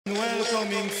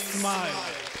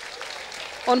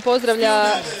On pozdravlja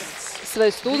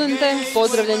sve studente,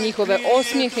 pozdravlja njihove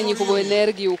osmijehe, njihovu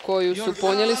energiju koju su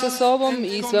ponijeli sa sobom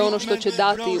i sve ono što će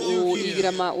dati u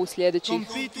igrama u sljedećih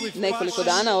nekoliko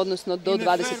dana, odnosno do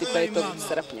 25.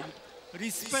 srpnja.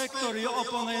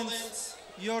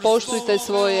 Poštujte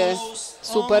svoje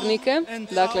suparnike,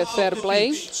 dakle fair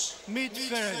play.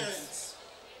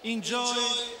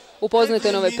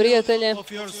 Upoznajte nove prijatelje,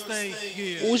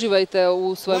 uživajte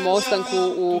u svojem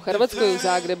ostanku u Hrvatskoj, u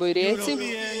Zagrebu i Rijeci.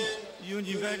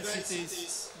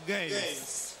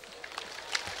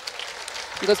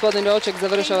 Gospodin Roček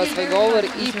završava svoj govor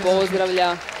i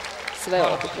pozdravlja sve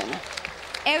okupljene.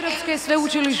 Europske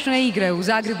sveučilišne igre u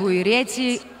Zagrebu i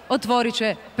Rijeci otvorit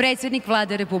će predsjednik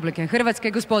Vlade Republike Hrvatske,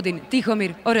 gospodin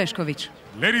Tihomir Orešković.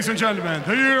 Ladies and gentlemen,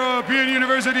 the European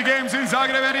University Games in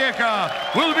Zagreb-Rijeka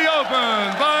will be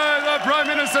opened by the Prime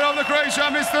Minister of the Croatia,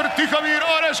 Mr. Tihomir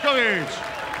Orešković.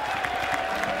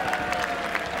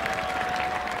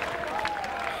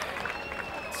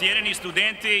 Cijenjeni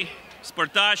studenti,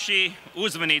 sportaši,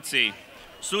 uzvanici,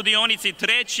 sudionici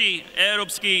treći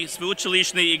Europskih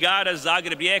sveučilišnih igara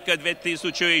Zagreb-Rijeka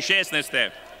 2016.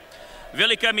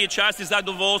 Velika mi je čast i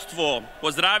zadovoljstvo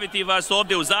pozdraviti vas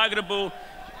ovdje u Zagrebu,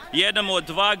 jednom od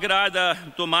dva grada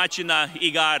domaćina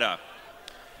igara.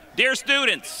 Dear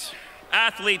students,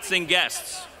 athletes and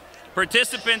guests,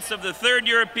 participants of the third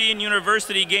European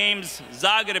University Games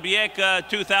Zagreb-Rijeka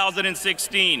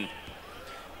 2016,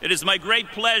 it is my great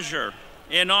pleasure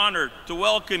and honor to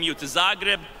welcome you to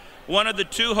Zagreb, one of the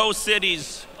two host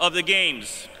cities of the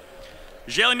Games.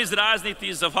 Želim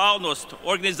izraziti zahvalnost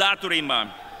organizatorima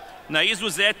na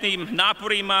izuzetnim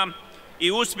naporima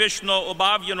i uspješno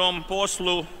obavljenom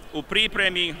poslu u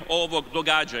pripremi ovog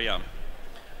događaja.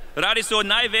 Radi se o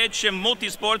najvećem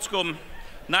multisportskom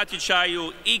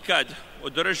natječaju ikad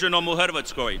održanom u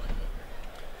Hrvatskoj.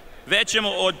 Većem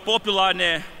od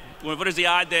popularne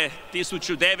Univerzijade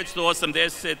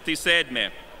 1987.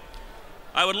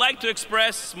 I would like to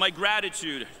express my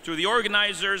gratitude to the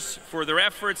organizers for their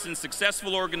efforts and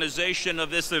successful organization of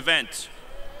this event.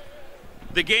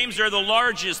 The Games are the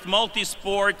largest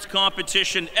multi-sport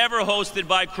competition ever hosted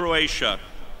by Croatia,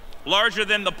 larger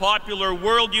than the popular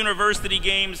World University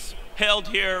Games held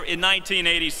here in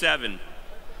 1987.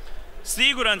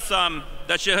 Siguran sam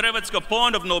da će Hrvatska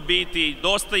ponovno biti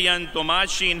dostojan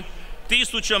domaćin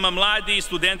tisućama mladih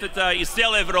studenta iz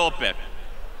cijele Europe.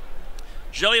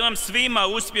 Želim vam svima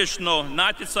uspješno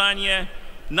natjecanje,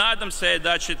 nadam se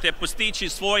da ćete postići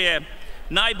svoje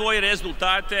najbolje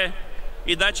rezultate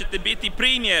i da ćete biti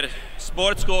primjer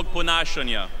sportskog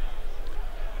ponašanja.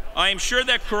 I am sure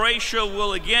that Croatia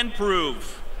will again prove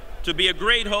to be a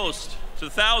great host to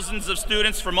thousands of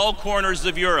students from all corners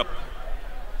of Europe.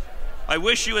 I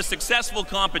wish you a successful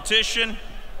competition.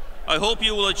 I hope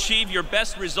you will achieve your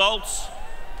best results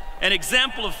and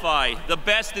exemplify the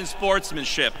best in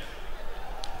sportsmanship.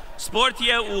 Sport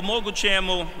je u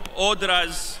mogućemu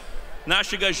odraz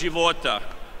našega života.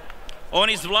 On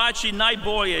izvlači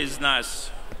najbolje iz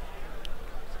nas,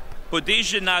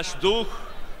 podiže naš duh,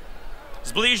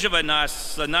 zbližava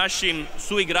nas sa našim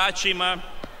suigračima,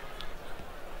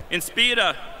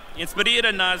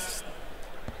 inspirira nas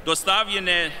do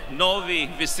stavljene novih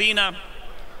visina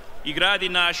i gradi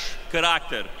naš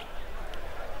karakter.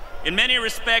 In many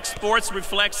respects, sports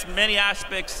reflects many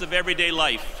aspects of everyday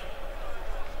life.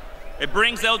 It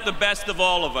brings out the best of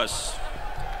all of us.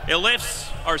 It lifts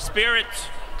our spirits.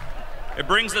 It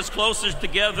brings us closer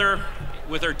together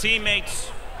with our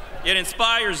teammates. It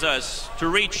inspires us to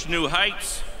reach new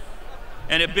heights.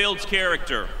 And it builds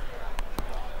character.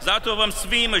 Zato vam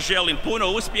svima želim puno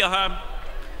uspjeha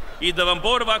i da vam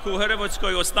boravak u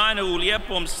Hrvatskoj ostane u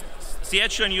lijepom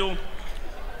sjećanju,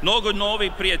 mnogo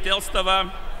novih prijateljstava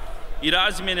i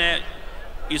razmjene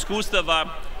iskustava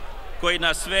koji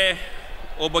nas sve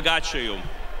obogaćuju.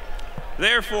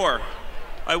 Therefore,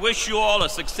 I wish you all a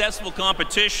successful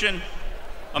competition,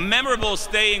 a memorable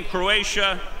stay in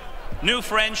Croatia, new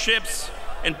friendships,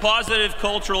 and positive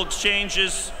cultural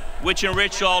exchanges which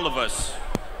enrich all of us.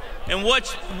 And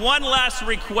one last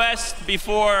request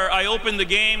before I open the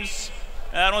games,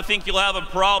 and I don't think you'll have a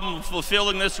problem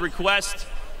fulfilling this request,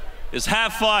 is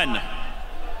have fun.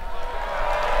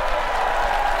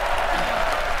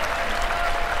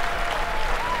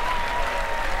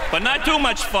 But not too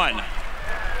much fun.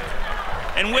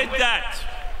 And with that,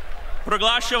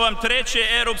 proglašavam treće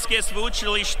Europske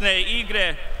sveučilišne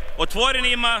igre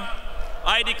otvorenima.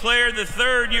 I declare the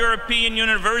third European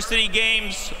University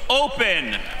Games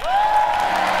open.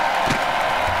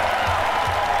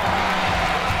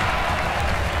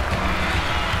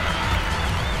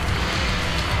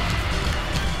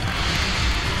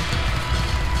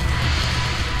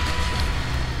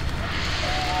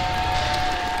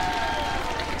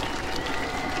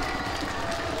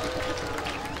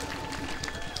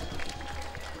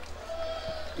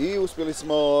 uspjeli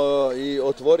smo i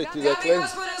otvoriti, dakle... Dame i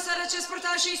gospodo, sada će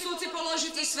sportaši i suci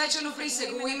položiti svečanu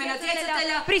prisegu. U ime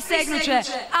natjecatelja prisegnuće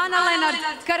Ana Lenart,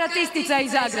 karatistica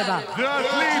iz Zagreba.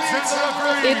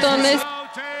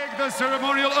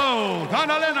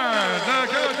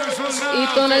 I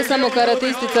to ne samo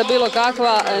karatistica, bilo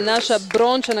kakva, naša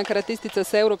brončana karatistica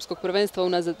s Europskog prvenstva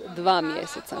unazad 2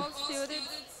 mjeseca.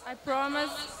 I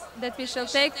promise that we shall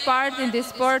take part in this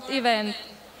sport event,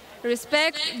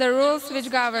 respect the rules which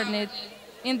govern it,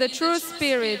 in the true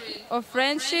spirit of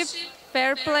friendship,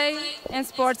 fair play and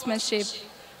sportsmanship,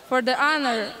 for the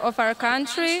honor of our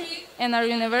country and our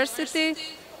university,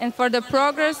 and for the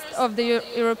progress of the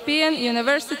European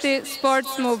University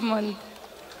sports movement.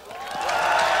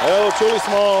 Evo, čuli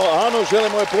smo Anu,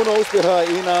 želimo je puno uspjeha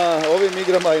i na ovim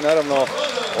igrama i naravno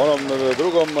onom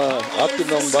drugom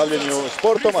aktivnom bavljenju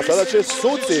sportom, a sada će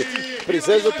suci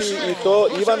prisezati i to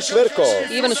Ivan Šverko.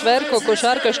 Ivan Šverko,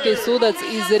 košarkaški sudac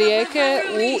iz Rijeke,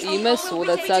 u ime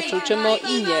sudaca čućemo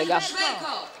i njega.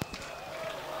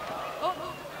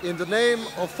 In the name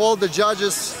of all the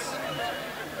judges,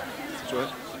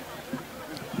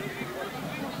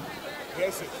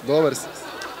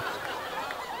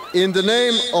 in the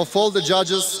name of all the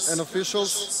judges and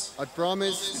officials, I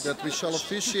promise that we shall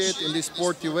officiate in this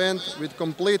sport event with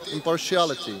complete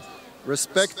impartiality,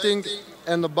 respecting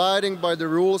and abiding by the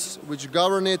rules which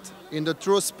govern it in the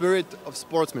true spirit of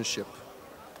sportsmanship.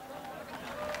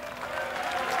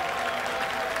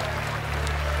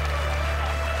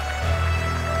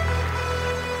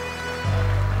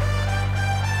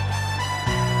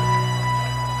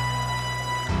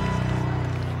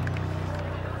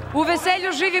 U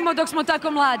veselju živimo dok smo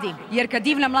tako mladi, jer kad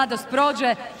divna mladost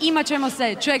prođe, imat ćemo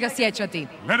se čega sjećati.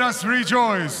 Let us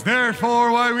rejoice, therefore,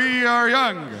 while we are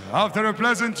young. After a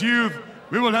pleasant youth,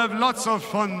 we will have lots of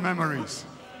fun memories.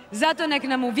 Zato nek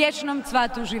nam u vječnom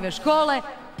cvatu žive škole,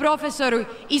 profesori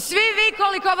i svi vi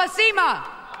koliko vas ima!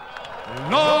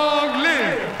 Long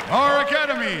live our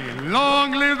academy,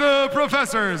 long live the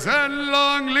professors, and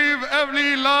long live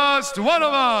every last one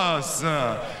of us.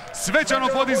 Svečano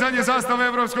podizanje zastave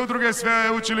Europske udruge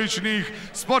sveučilišnih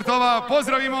sportova.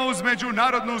 Pozdravimo uz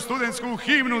međunarodnu studentsku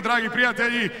himnu, dragi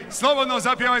prijatelji. Slobodno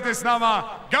zapjevajte s nama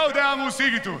Gaudeamus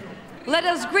igitur. Let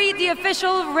us greet the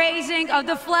official raising of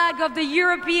the flag of the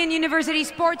European University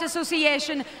Sport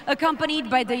Association, accompanied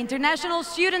by the international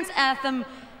students' anthem,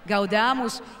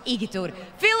 Gaudeamus igitur.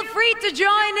 Feel free to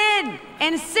join in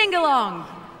and sing along.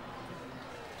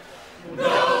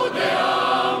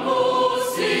 Gaudeamus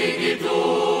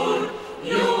igitur,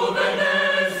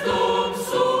 juvenes dum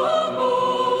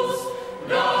sumus.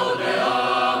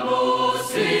 Gaudeamus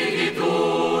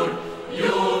igitur,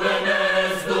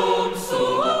 juvenes dum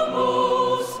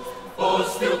sumus.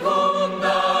 Post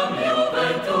iucundam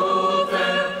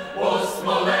juventutem, post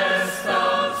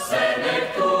molestam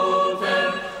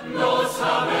senectutem, nos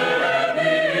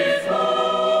haberit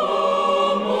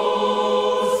humus,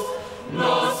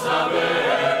 nos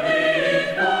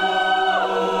haberit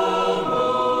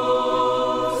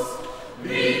humus.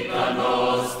 Vita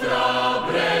nostra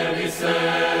brevis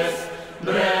est,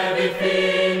 brevi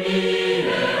finietur.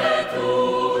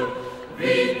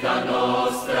 Vita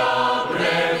nostra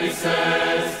brevis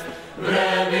est,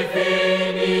 brevi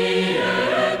finietur.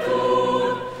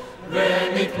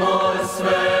 Venit mors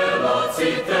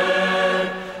velociter,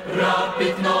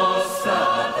 rapid nos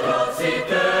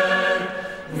atrociter,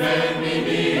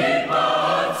 nemini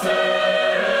parcetur,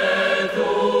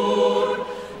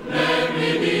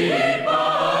 nemini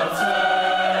parcetur.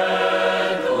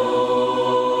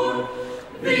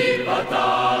 Vivat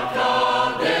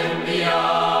academia,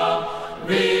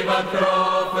 vivat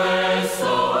professores,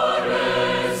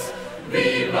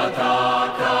 vivat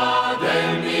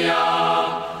academia,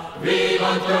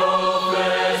 vivat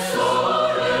professores,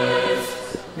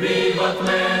 vivat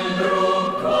membrum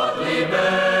quod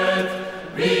libet,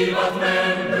 vivat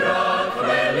membra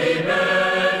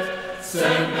quelibet,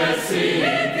 semper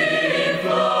sit in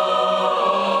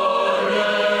flores,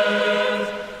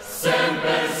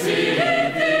 semper sit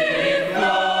in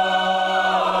flores.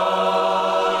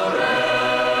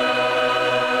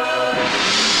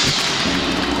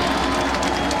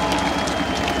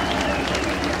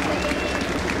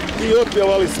 I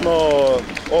otpjevali smo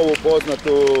ovu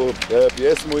poznatu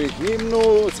pjesmu i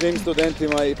himnu svim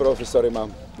studentima i profesorima.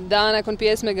 Da, nakon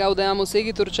pjesme Gaudeamus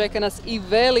igitur čeka nas i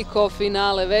veliko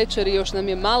finale večeri. Još nam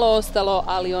je malo ostalo,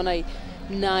 ali onaj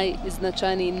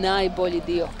najznačajniji, najbolji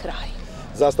dio, kraj.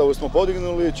 Zastavu smo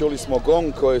podignuli, čuli smo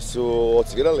gong koje su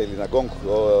odsvirali ili na gong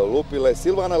lupile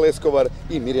Silvana Leskovar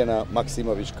i Mirjana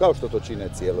Maksimović, kao što to čine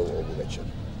cijelu ovu večer.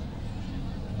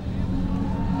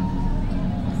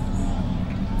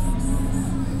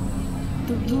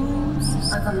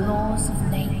 Rules are the laws of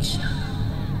nature.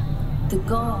 The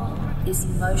goal is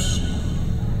motion.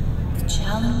 The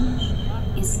challenge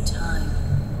is time.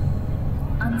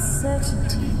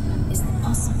 Uncertainty is the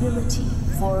possibility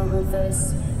for a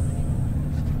reversal.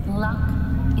 Luck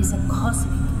is a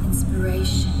cosmic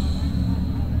inspiration.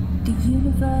 The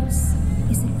universe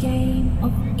is a game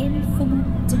of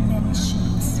infinite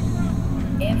dimensions.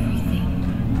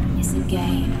 Everything is a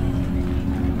game.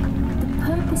 The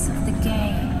purpose of the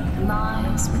game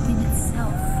lies within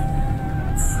itself.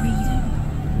 Freedom.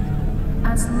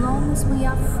 As long as we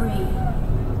are free,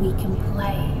 we can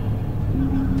play.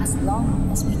 As long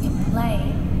as we can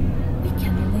play, we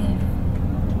can live.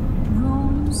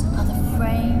 Rules are the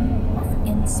frame of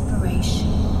inspiration.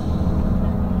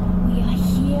 We are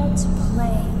here to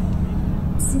play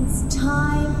since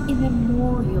time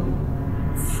immemorial,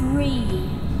 free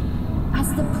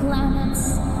as the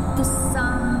planets, the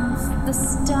suns, the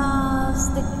stars,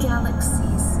 the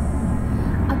galaxies.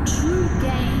 A true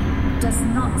game does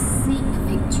not seek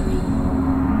victory,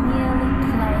 merely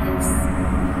players.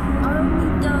 Only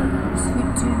those who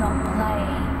do not play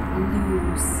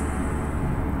lose.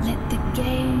 Let the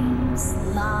games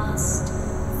last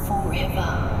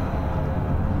forever.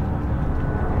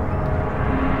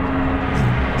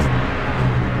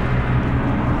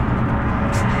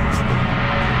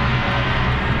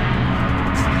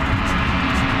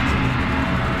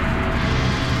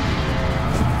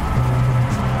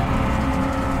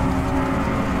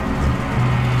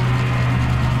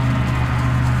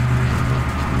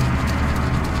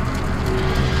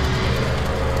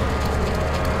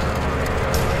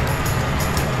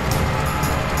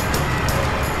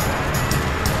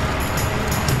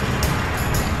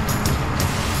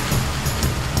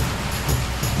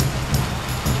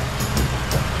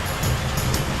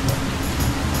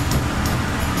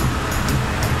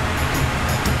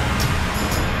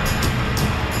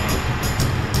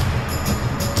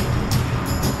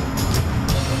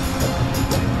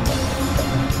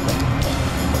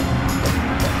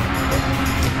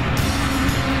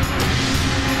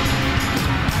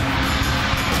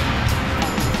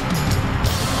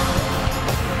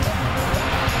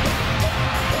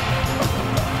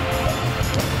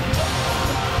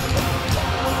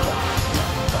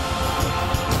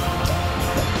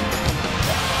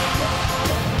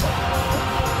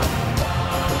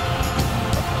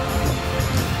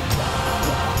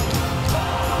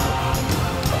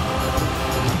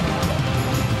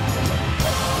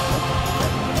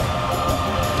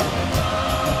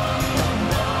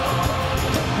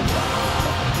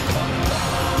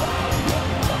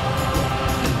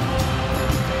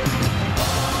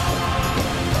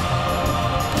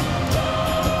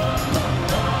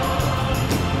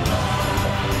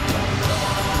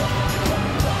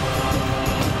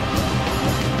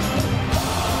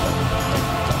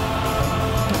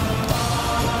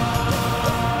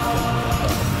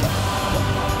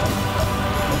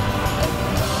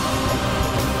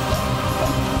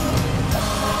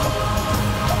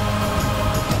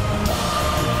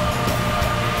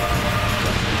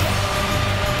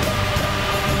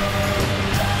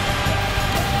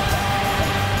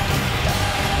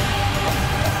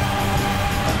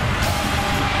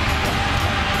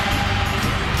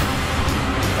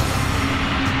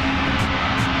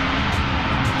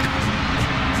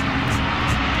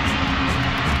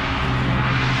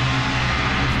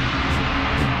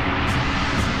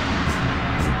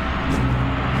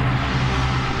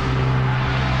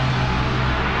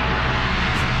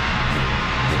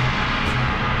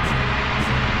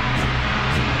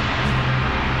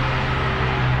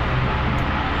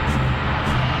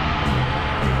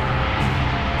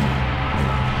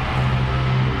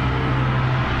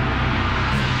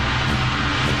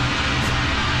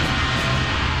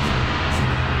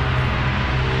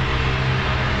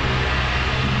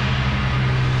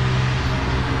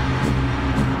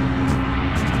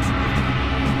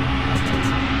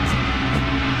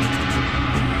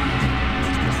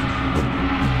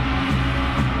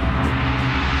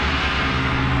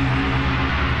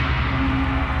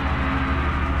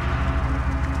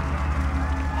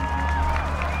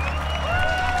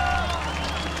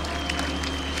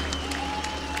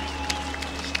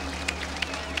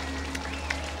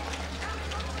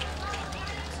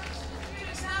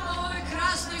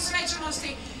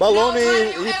 baloni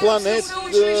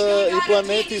i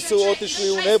planeti su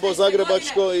otišli u nebo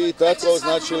zagrebačko i tako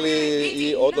označili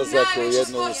i odlazak u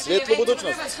jednu svjetlu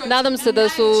budućnost. Nadam se da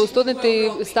su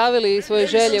studenti stavili svoje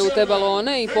želje u te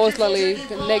balone i poslali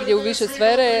negdje u više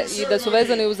sfere i da su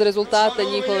vezani uz rezultate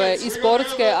njihove i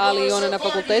sportske, ali i one na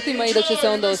fakultetima i da će se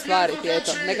onda ostvariti.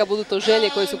 Eto, neka budu to želje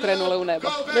koje su krenule u nebo.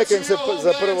 Neka im se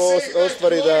zapravo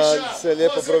ostvari da se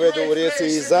lijepo provedu u Rijeci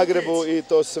i Zagrebu i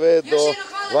to sve do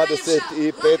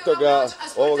 25.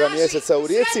 ovoga mjeseca u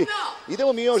Rijeci.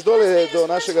 Idemo mi još dole do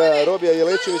našega Robija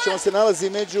Jelečevića, on se nalazi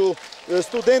među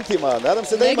studentima. Nadam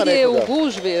se da ima nekoga. Negdje je u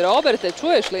gužvi. Roberte,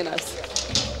 čuješ li nas?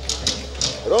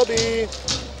 Robi!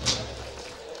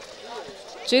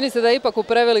 Čini se da je ipak u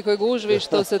prevelikoj gužvi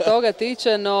što se toga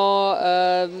tiče, no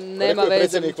nema veze.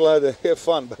 Predsjednik vlade, have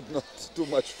fun, but not too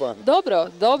much fun.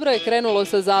 Dobro je krenulo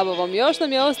sa zabavom. Još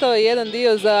nam je ostao jedan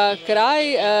dio za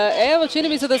kraj. Evo, čini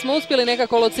mi se da smo uspjeli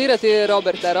nekako locirati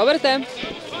Roberta. Roberte?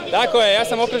 Tako je, ja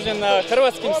sam okružen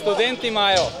hrvatskim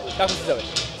studentima, evo, kako se zove?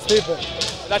 Stipe.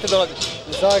 Dakle, dolaziš?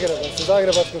 Iz Zagreba, sa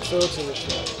Zagrebačkog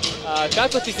sveučilišta.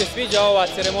 Kako ti se sviđa ova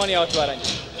ceremonija otvaranja?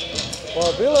 Pa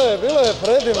bilo je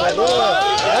predivno, bilo je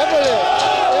najbolje.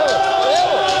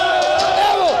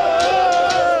 Evo!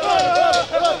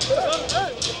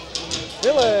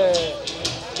 Bilo je,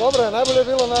 dobro je, najbolje je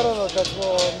bilo naravno kad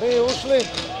smo mi ušli.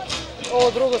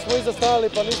 Ovo drugo smo iza stali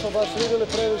pa nismo baš vidjeli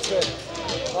previše,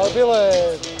 ali bilo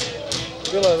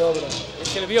je dobro.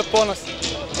 Jesi li bio ponosan?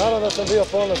 Naravno da sam bio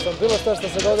ponosan, bilo što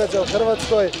se događa u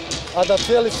Hrvatskoj, a da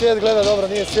cijeli svijet gleda, dobro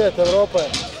nije svijet, Evropa je,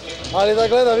 ali da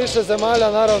gleda više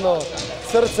zemalja, naravno,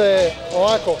 srce je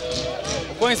ovako.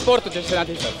 U kojem sportu ćeš se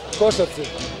natjecati? Košarci.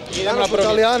 Danas smo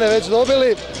Talijane već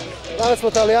dobili, danas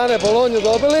smo Talijane Bolonju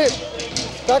dobili,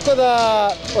 tako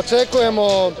da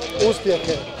očekujemo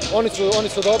uspjehe. Oni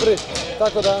su dobri,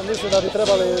 tako da mislim da bi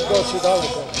trebali doći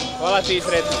daleko. Hvala ti i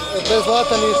sretno. Bez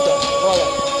zlata ništa. Hvala.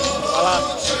 Hvala.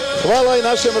 Hvala i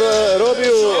našem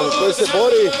Robiju koji se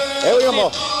bori. Evo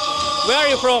imamo. Where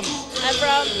are you from? I'm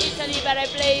from Italy, but I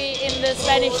play in the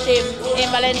Spanish team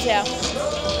in Valencia.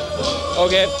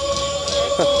 Okay.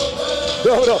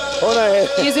 Dobro, ona je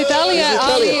iz Italije,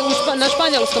 ali na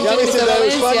španjolskom čini mi se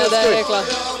Valencija da je rekla.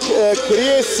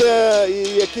 Kries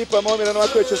i ekipa Momira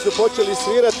Novakovića su počeli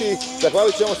svirati.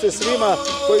 Zahvalit ćemo se svima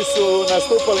koji su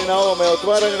nastupali na ovome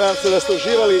otvaranju. Nadam se da ste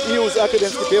uživali i uz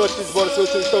Akademski pjevački zbor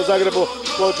Sveučilišta u Zagrebu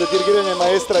pod dirigiranjem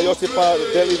maestra Josipa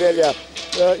Delivelja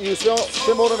i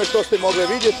svemu onome što ste mogli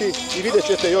vidjeti i vidjet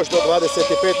ćete još do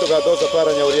 25. do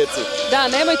zatvaranja u Rijeci. Da,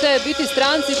 nemojte biti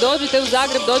stranci, dođite u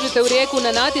Zagreb, dođite u Rijeku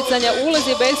na natjecanja, ulaz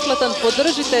je besplatan,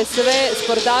 podržite sve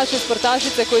sportaše,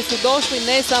 sportašice koji su došli,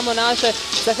 ne samo naše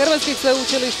sa hrvatskih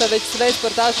sveučilišta, već sve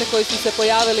sportaše koji su se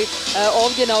pojavili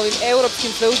ovdje na ovim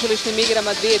Europskim sveučilišnim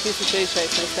igrama 2016.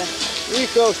 I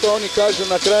kao što oni kažu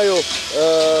na kraju,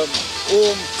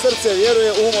 srce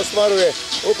vjeruje, ostvaruje.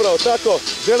 Upravo tako,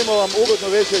 želimo vam ugodnu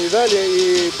večer i dalje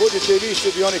i budite i vi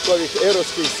sudionik ovih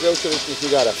Europskih sveučilišnih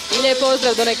igara. Lijep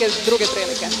pozdrav do neke druge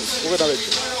prilike. Ugodna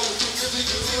večer.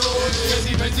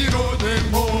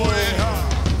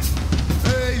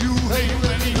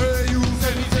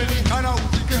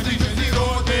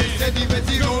 Sedi